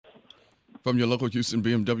From your local Houston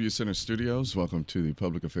BMW Center studios, welcome to the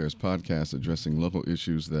Public Affairs Podcast addressing local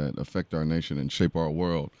issues that affect our nation and shape our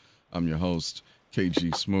world. I'm your host,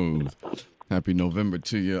 KG Smooth. Happy November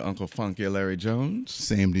to you, Uncle Funky Larry Jones.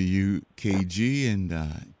 Same to you, KG, and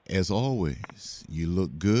as always, you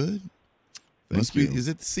look good. Thank you. Is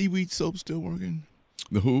it the seaweed soap still working?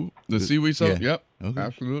 The who? The seaweed soap? Yeah. Yep. Okay.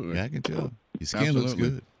 Absolutely. Yeah, I can tell. Your skin looks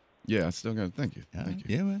good. Yeah, I still got it. Thank you. Thank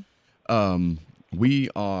you. Yeah, man.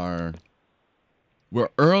 We're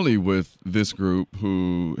early with this group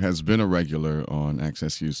who has been a regular on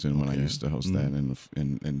Access Houston when I used to host that,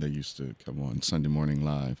 and they used to come on Sunday Morning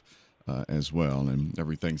Live as well. And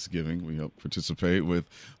every Thanksgiving, we help participate with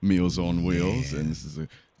Meals on Wheels, and this is a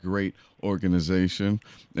great organization.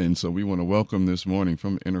 And so we want to welcome this morning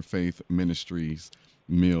from Interfaith Ministries,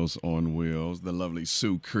 Meals on Wheels, the lovely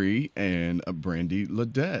Sue Cree and Brandy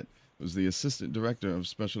Ledette, who's the Assistant Director of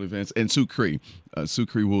Special Events, and Sue Cree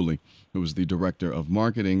Woolley, who is the Director of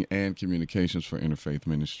Marketing and Communications for Interfaith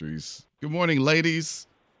Ministries. Good morning, ladies.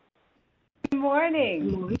 Good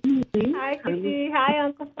morning. Hi, Kitty. Hi,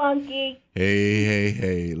 Uncle Funky.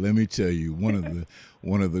 Hey. Let me tell you, one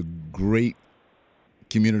of the great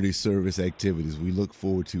community service activities we look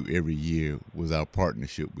forward to every year was our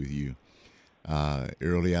partnership with you.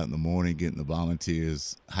 Early out in the morning, getting the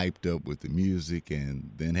volunteers hyped up with the music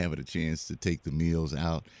and then having a chance to take the meals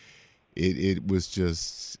out. It was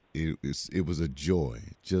a joy,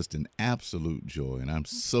 just an absolute joy. And I'm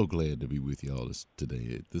so glad to be with you all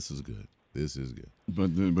today. This is good.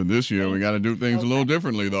 But this year we got to do things a little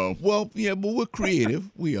differently, though. Well, yeah, but we're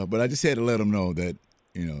creative. We are. But I just had to let them know that,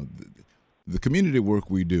 the community work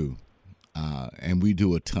we do, and we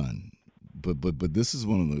do a ton. But this is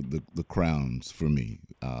one of the crowns for me.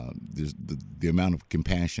 There's the amount of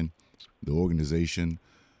compassion, the organization,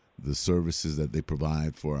 the services that they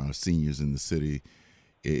provide for our seniors in the city.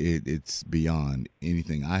 It's beyond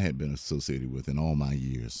anything I had been associated with in all my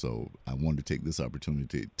years. So I wanted to take this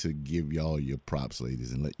opportunity to give y'all your props,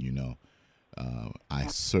 ladies, and let you know I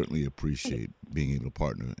certainly appreciate being able to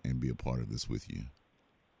partner and be a part of this with you.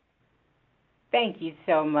 Thank you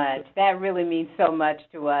so much. That really means so much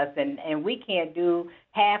to us, and we can't do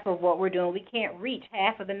half of what we're doing. We can't reach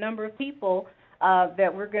half of the number of people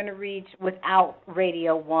that we're going to reach without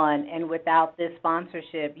Radio 1 and without this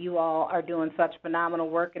sponsorship. You all are doing such phenomenal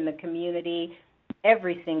work in the community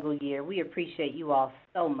every single year. We appreciate you all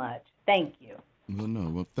so much. Thank you.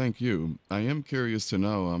 Well, thank you. I am curious to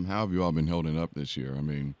know, how have you all been holding up this year? I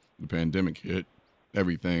mean, the pandemic hit,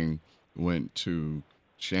 everything went to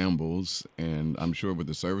shambles, and I'm sure with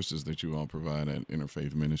the services that you all provide at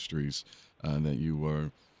Interfaith Ministries that you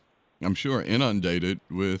were, I'm sure, inundated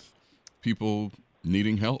with people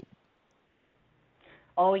needing help.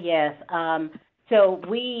 Oh, yes. So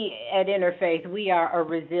we at Interfaith, we are a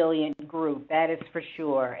resilient group, that is for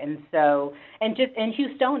sure. And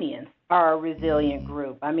Houstonians are a resilient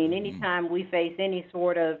group. I mean, anytime we face any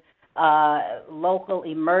sort of local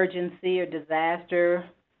emergency or disaster,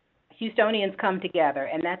 Houstonians come together,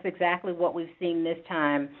 and that's exactly what we've seen this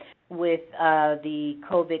time with the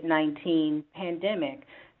COVID-19 pandemic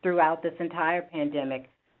throughout this entire pandemic.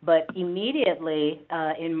 But immediately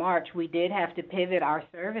in March, we did have to pivot our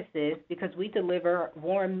services because we deliver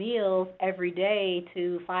warm meals every day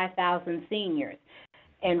to 5,000 seniors.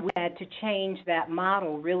 And we had to change that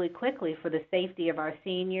model really quickly for the safety of our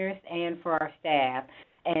seniors and for our staff.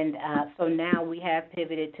 And so now we have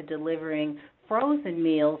pivoted to delivering frozen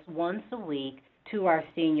meals once a week to our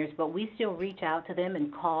seniors, but we still reach out to them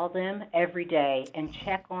and call them every day and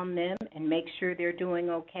check on them and make sure they're doing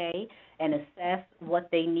okay and assess what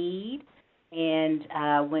they need. And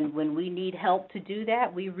when we need help to do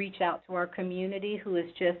that, we reach out to our community, who has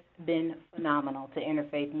just been phenomenal to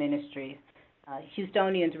Interfaith Ministries.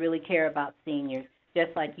 Houstonians really care about seniors,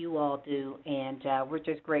 just like you all do, and we're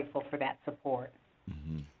just grateful for that support.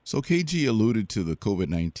 Mm-hmm. So KG alluded to the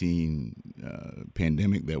COVID-19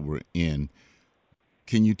 pandemic that we're in.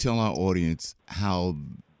 Can you tell our audience how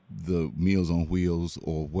the Meals on Wheels,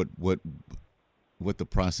 or what the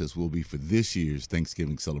process will be for this year's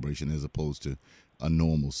Thanksgiving celebration as opposed to a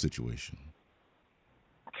normal situation?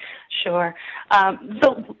 Sure.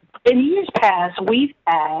 So in years past, we've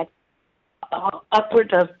had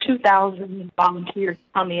upwards of 2,000 volunteers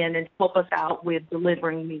come in and help us out with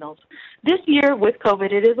delivering meals. This year with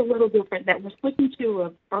COVID, it is a little different that we're switching to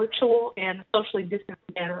a virtual and socially distanced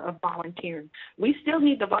manner of volunteering. We still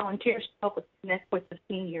need the volunteers to help us connect with the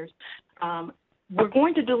seniors. We're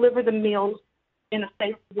going to deliver the meals in a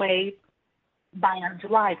safe way by our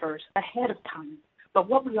drivers ahead of time. But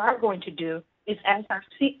what we are going to do is ask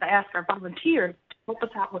our volunteers to help us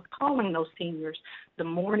out with calling those seniors the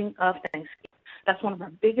morning of Thanksgiving. That's one of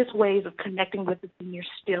our biggest ways of connecting with the seniors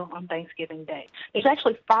still on Thanksgiving Day. There's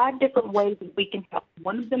actually 5 different ways that we can help,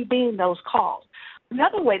 one of them being those calls.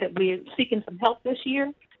 Another way that we're seeking some help this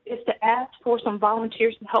year is to ask for some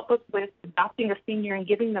volunteers to help us with adopting a senior and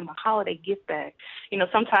giving them a holiday gift bag. You know,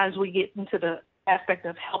 sometimes we get into the aspect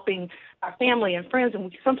of helping our family and friends, and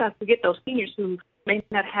we sometimes forget those seniors who may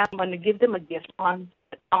not have one to give them a gift on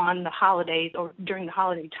the holidays or during the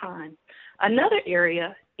holiday time. Another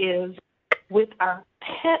area is with our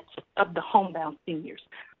pets of the homebound seniors.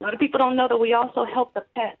 A lot of people don't know that we also help the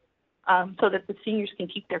pets so that the seniors can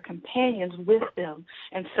keep their companions with them.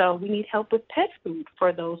 And so we need help with pet food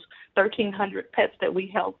for those 1,300 pets that we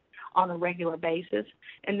help on a regular basis.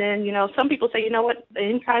 And then, you know, some people say, you know what, the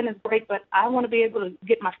in-kind is great, but I want to be able to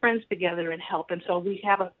get my friends together and help. And so we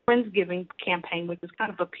have a Friendsgiving campaign, which is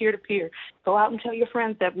kind of a peer-to-peer. Go out and tell your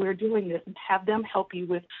friends that we're doing this and have them help you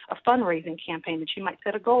with a fundraising campaign that you might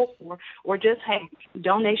set a goal for, or just, hey,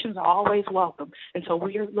 donations are always welcome. And so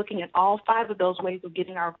we are looking at all 5 of those ways of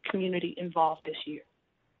getting our community involved this year.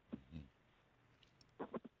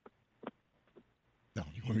 No,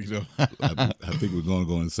 you want me to go? I think we're going to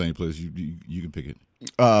go in the same place. You can pick it.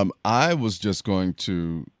 I was just going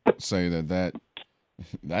to say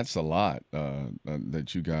that's a lot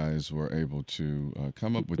that you guys were able to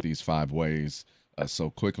come up with these 5 ways so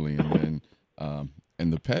quickly, and then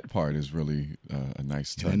and the pet part is really a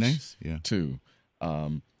nice touch, too.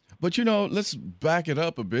 But you know, let's back it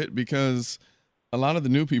up a bit, because a lot of the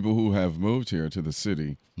new people who have moved here to the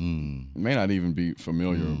city may not even be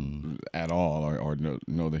familiar at all or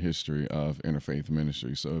know the history of Interfaith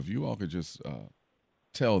Ministries. So if you all could just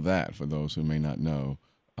tell that for those who may not know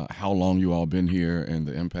how long you all been here and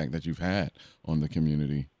the impact that you've had on the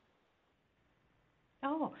community.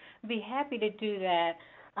 Oh, I'd be happy to do that.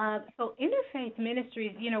 So Interfaith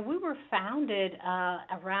Ministries, you know, we were founded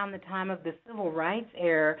around the time of the Civil Rights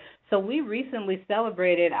era. So we recently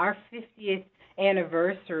celebrated our 50th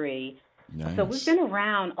anniversary. Nice. So we've been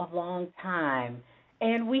around a long time.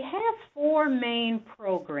 And we have 4 main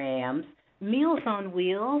programs. Meals on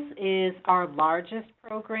Wheels is our largest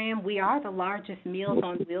program. We are the largest Meals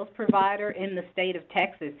on Wheels provider in the state of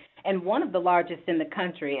Texas, and one of the largest in the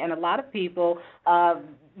country. And a lot of people,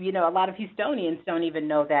 you know, a lot of Houstonians don't even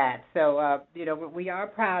know that. So, you know, we are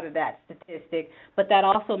proud of that statistic. But that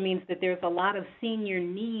also means that there's a lot of senior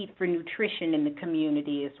need for nutrition in the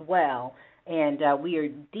community as well. And we are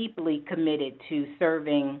deeply committed to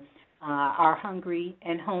serving our hungry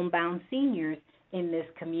and homebound seniors in this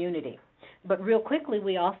community. But real quickly,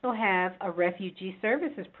 we also have a refugee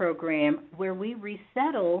services program where we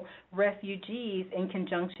resettle refugees in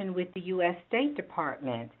conjunction with the U.S. State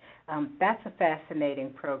Department. That's a fascinating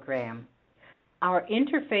program. Our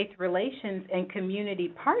Interfaith Relations and Community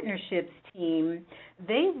Partnerships team,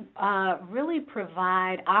 they really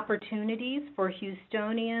provide opportunities for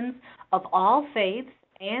Houstonians of all faiths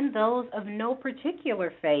and those of no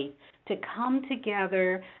particular faith to come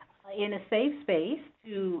together in a safe space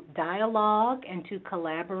to dialogue and to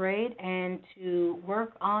collaborate and to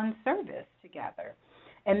work on service together.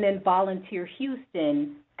 And then Volunteer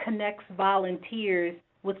Houston connects volunteers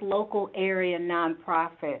with local area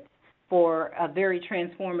nonprofits for very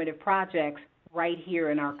transformative projects right here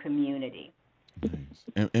in our community.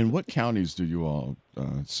 Nice. And what counties do you all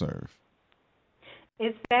serve?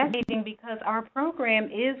 It's fascinating because our program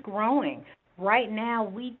is growing. Right now,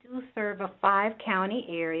 we do serve a 5-county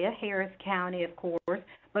area, Harris County, of course,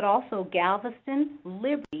 but also Galveston,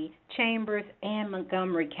 Liberty, Chambers, and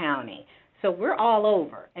Montgomery County. So we're all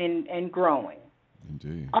over and growing.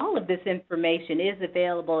 Indeed. All of this information is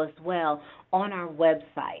available as well on our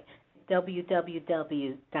website,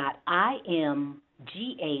 www.imgh.org.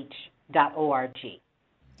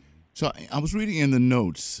 So I was reading in the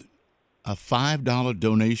notes, a $5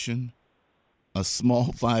 donation, a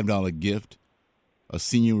small $5 gift, a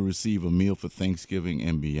senior will receive a meal for Thanksgiving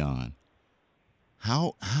and beyond.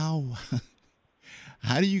 How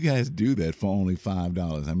do you guys do that for only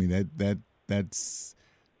 $5? I mean, that's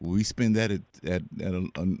we spend that at a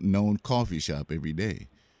known coffee shop every day,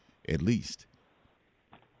 at least.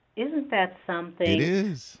 Isn't that something? It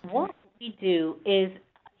is. What we do is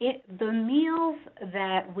the meals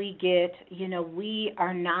that we get, you know, we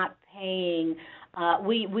are not paying.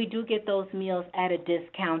 We do get those meals at a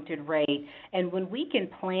discounted rate, and when we can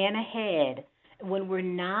plan ahead, when we're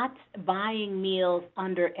not buying meals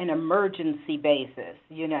under an emergency basis,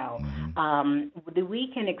 we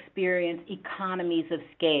can experience economies of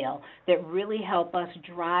scale that really help us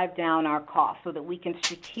drive down our costs so that we can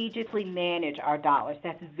strategically manage our dollars.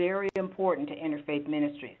 That's very important to Interfaith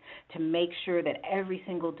Ministries, to make sure that every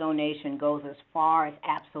single donation goes as far as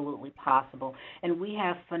absolutely possible. And we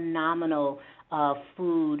have phenomenal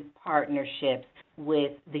food partnerships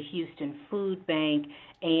with the Houston Food Bank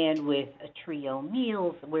and with Trio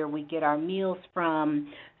Meals, where we get our meals from.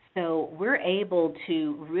 So we're able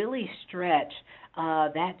to really stretch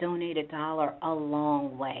that donated dollar a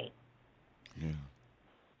long way. Yeah.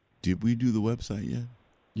 Did we do the website yet?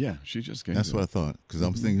 Yeah, she just gave That's what I thought, because I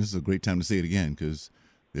was thinking this is a great time to say it again, because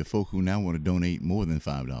there are folk who now want to donate more than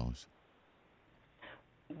 $5.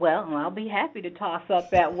 Well, I'll be happy to toss up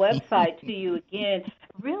that website to you again.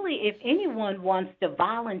 Really, if anyone wants to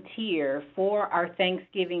volunteer for our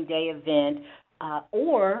Thanksgiving Day event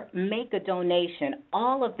or make a donation,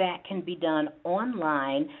 all of that can be done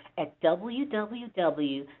online at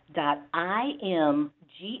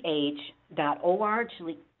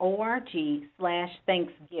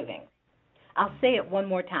www.imgh.org/Thanksgiving. I'll say it one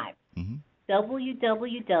more time.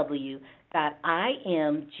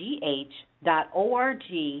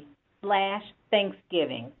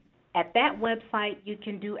 www.imgh.org/Thanksgiving. At that website, you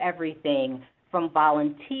can do everything from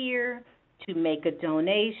volunteer to make a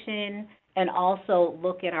donation and also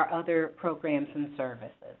look at our other programs and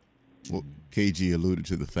services. Well, KG alluded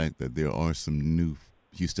to the fact that there are some new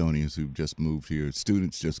Houstonians who've just moved here,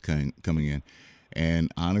 students just coming in, and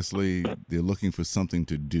honestly, they're looking for something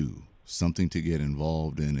to do, something to get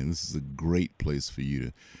involved in, and this is a great place for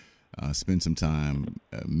you to spend some time,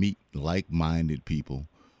 meet like-minded people,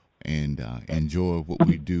 and enjoy what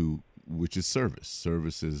we do, which is service.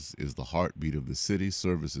 Service is the heartbeat of the city.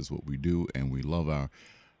 Service is what we do, and we love our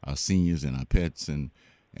seniors and our pets, and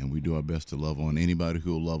we do our best to love on anybody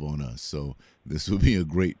who will love on us. So this would be a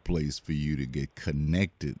great place for you to get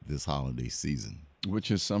connected this holiday season.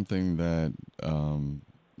 Which is something that a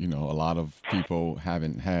lot of people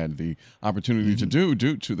haven't had the opportunity to do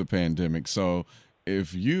due to the pandemic. So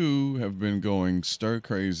if you have been going stir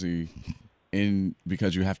crazy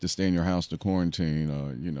because you have to stay in your house to quarantine,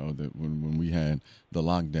 or that when we had the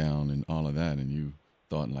lockdown and all of that, and you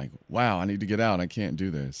thought like, wow, I need to get out, I can't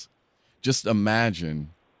do this. Just imagine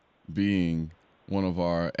being one of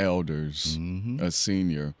our elders, a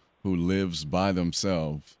senior who lives by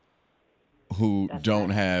themselves, who don't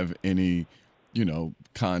have any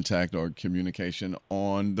contact or communication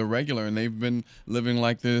on the regular, and they've been living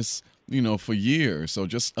like this for years. So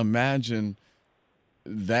just imagine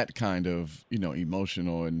that kind of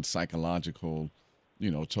emotional and psychological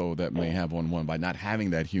toll that may have on one by not having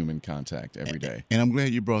that human contact every day. And I'm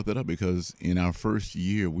glad you brought that up, because in our first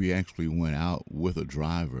year we actually went out with a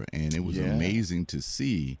driver, and it was amazing to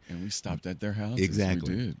see. And we stopped at their house.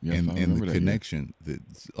 Exactly. We did. And the connection that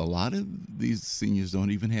a lot of these seniors don't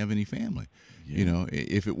even have any family.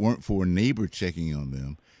 If it weren't for a neighbor checking on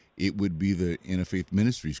them, it would be the Interfaith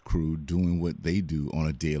Ministries crew doing what they do on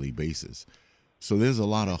a daily basis. So there's a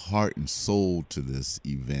lot of heart and soul to this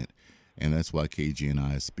event. And that's why KG and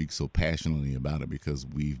I speak so passionately about it, because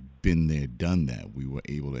we've been there, done that. We were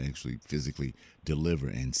able to actually physically deliver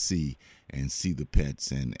and see the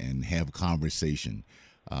pets and have conversation.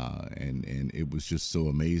 And it was just so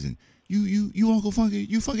amazing. You Uncle Funky,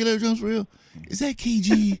 you Funky Larry Jones for real? Is that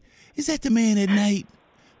KG? Is that the man at night?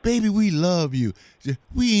 Baby, we love you.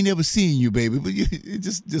 We ain't never seen you, baby, but you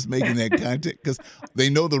just making that contact, because they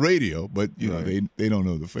know the radio, but they don't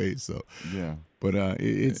know the face. So yeah. But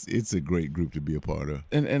it's a great group to be a part of.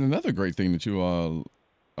 And another great thing that you all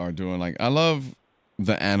are doing, like, I love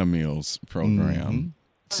the Anna Meals program.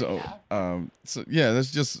 So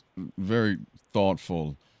that's just very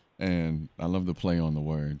thoughtful. And I love the play on the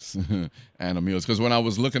words, Anna Meals. Because when I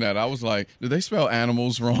was looking at it, I was like, did they spell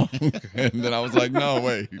animals wrong? And then I was like, no,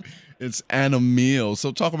 wait, it's Anna Meals.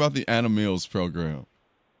 So talk about the Anna Meals program.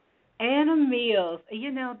 Anna Meals,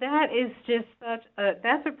 that is just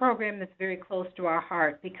that's a program that's very close to our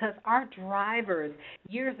heart, because our drivers,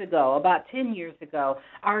 years ago, about 10 years ago,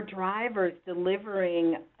 our drivers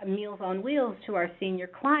delivering Meals on Wheels to our senior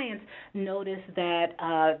clients noticed that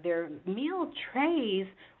their meal trays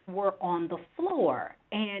were on the floor,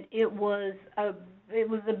 and it was a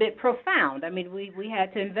bit profound. I mean, we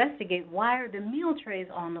had to investigate, why are the meal trays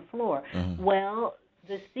on the floor? Well,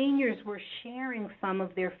 the seniors were sharing some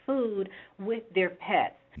of their food with their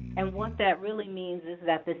pets. And what that really means is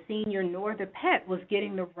that the senior nor the pet was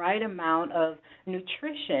getting the right amount of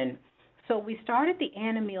nutrition. So we started the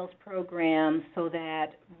Anna Meals program so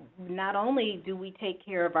that not only do we take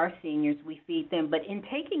care of our seniors, we feed them, but in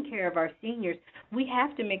taking care of our seniors, we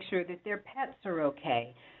have to make sure that their pets are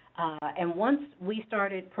okay. And once we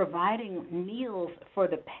started providing meals for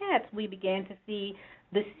the pets, we began to see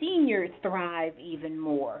the seniors thrive even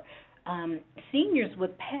more. Seniors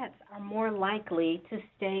with pets are more likely to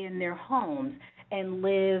stay in their homes and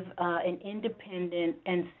live an independent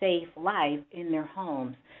and safe life in their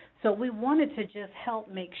homes. So we wanted to just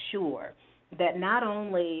help make sure that not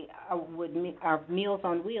only are Meals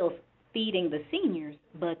on Wheels feeding the seniors,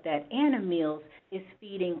 but that Anna Meals is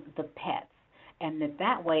feeding the pets, and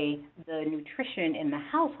that way the nutrition in the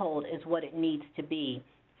household is what it needs to be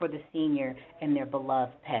for the senior and their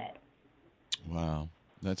beloved pet. Wow,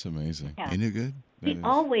 that's amazing. Yeah. Ain't it good? We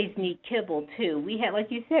always need kibble too. We have,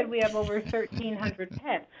 like you said, we have over 1,300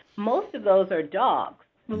 pets. Most of those are dogs,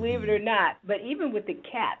 believe it or not. But even with the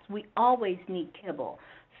cats, we always need kibble.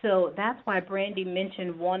 So that's why Brandy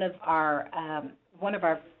mentioned one of our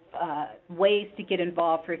ways to get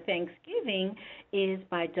involved for Thanksgiving is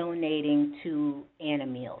by donating to Anna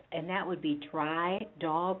Meals, and that would be dry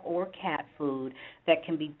dog or cat food that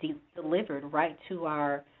can be delivered right to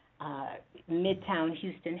our Midtown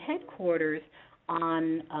Houston headquarters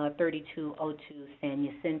on 3202 San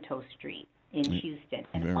Jacinto Street in Houston.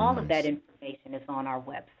 And Very all nice. of that information is on our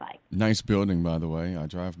website. Nice building, by the way. I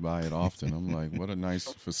drive by it often. I'm like, what a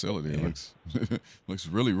nice facility. It looks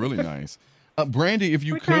really, really nice. Brandy, if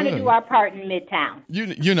you We're could. trying to do our part in Midtown.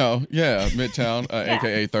 You know, yeah, Midtown,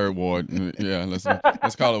 aka Third Ward. Yeah, let's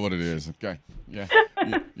call it what it is. Okay, yeah,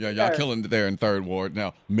 y'all killing it there in Third Ward.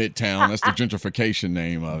 Now Midtown, that's the gentrification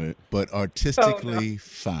name of it. But artistically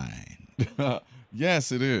fine.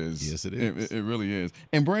 Yes, it is. Yes, it is. It really is.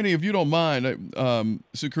 And Brandy, if you don't mind,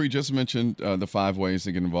 Sukri just mentioned the 5 ways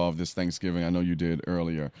to get involved this Thanksgiving. I know you did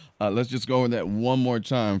earlier. Let's just go over that one more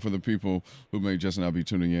time for the people who may just now be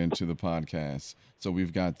tuning in to the podcast. So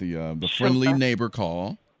we've got the friendly neighbor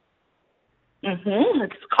call.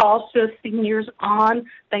 It's calls to seniors on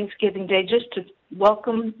Thanksgiving Day just to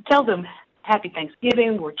tell them Happy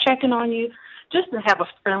Thanksgiving. We're checking on you. Just to have a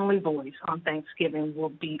friendly voice on Thanksgiving will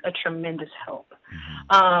be a tremendous help.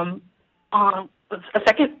 A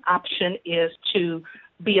second option is to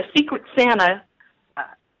be a Secret Santa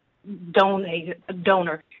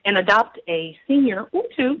donor and adopt a senior or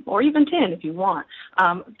 2 or even 10 if you want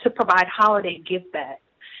to provide holiday gift bags.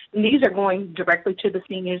 And these are going directly to the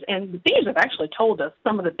seniors, and the seniors have actually told us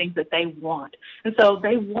some of the things that they want. And so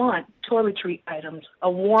they want toiletry items,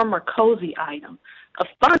 a warm or cozy item, a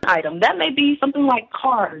fun item. That may be something like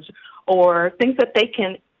cards or things that they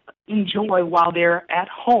can enjoy while they're at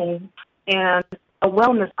home, and a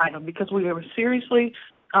wellness item, because we are seriously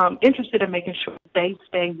interested in making sure they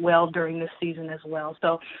stay well during this season as well.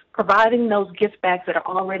 So providing those gift bags that are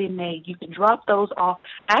already made, you can drop those off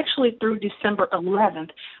actually through December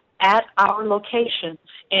 11th at our location,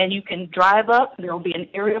 and you can drive up. There will be an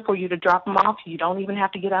area for you to drop them off. You don't even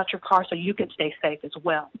have to get out your car, so you can stay safe as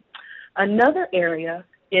well. Another area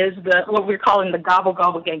is what we're calling the gobble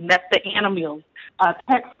gobble game. That's the Anna Meals,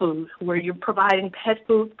 pet food, where you're providing pet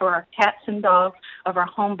food for our cats and dogs of our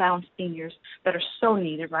homebound seniors that are so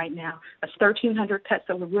needed right now. That's 1,300 pets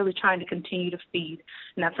that we're really trying to continue to feed,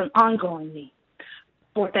 and that's an ongoing need.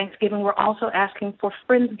 For Thanksgiving, we're also asking for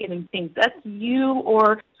Friendsgiving things. That's you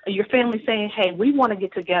or your family saying, hey, we want to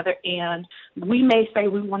get together, and we may say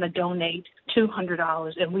we want to donate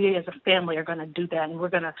 $200, and we as a family are going to do that, and we're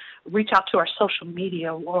going to reach out to our social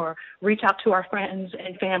media or reach out to our friends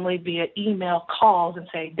and family via email, calls, and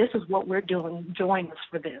say, this is what we're doing, join us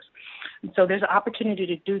for this. And so there's an opportunity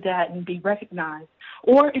to do that and be recognized.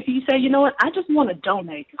 Or if you say, you know what, I just want to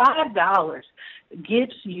donate, $5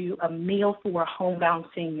 gives you a meal for a homebound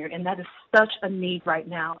senior, and that is such a need right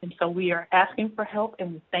now. And so we are asking for help,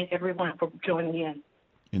 and we thank everyone for joining in.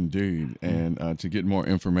 Indeed. And to get more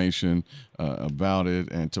information about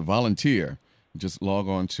it and to volunteer, just log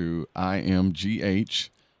on to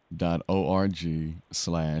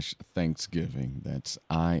imgh.org/Thanksgiving. That's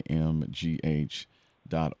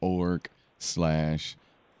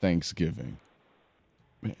imgh.org/Thanksgiving.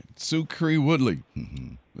 Man, Sukri Woodley,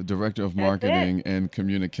 the Director of Marketing and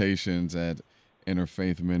Communications at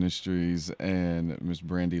Interfaith Ministries, and Ms.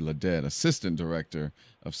 Brandy Ledette, Assistant Director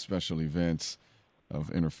of Special Events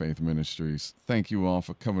of Interfaith Ministries. Thank you all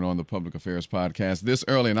for coming on the Public Affairs Podcast this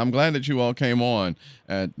early, and I'm glad that you all came on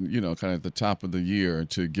at, kind of at the top of the year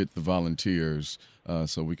to get the volunteers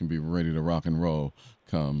so we can be ready to rock and roll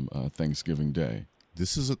come Thanksgiving Day.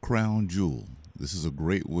 This is a crown jewel. This is a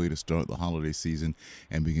great way to start the holiday season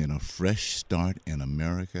and begin a fresh start in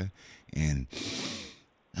America. And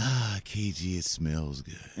KG, it smells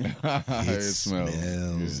good. It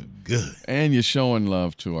smells good. And you're showing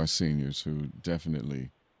love to our seniors who definitely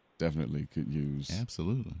could use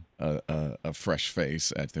Absolutely a fresh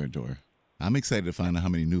face at their door. I'm excited to find out how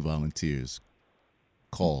many new volunteers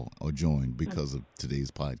call or join because of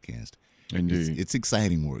today's podcast. Indeed. It's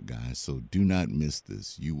exciting work, guys, so do not miss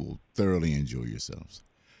this. You will thoroughly enjoy yourselves.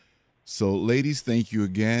 So, ladies, thank you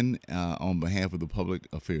again on behalf of the Public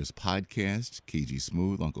Affairs Podcast, KG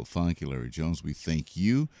Smooth, Uncle Funky, Larry Jones. We thank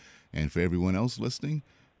you. And for everyone else listening,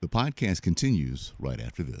 the podcast continues right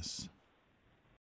after this.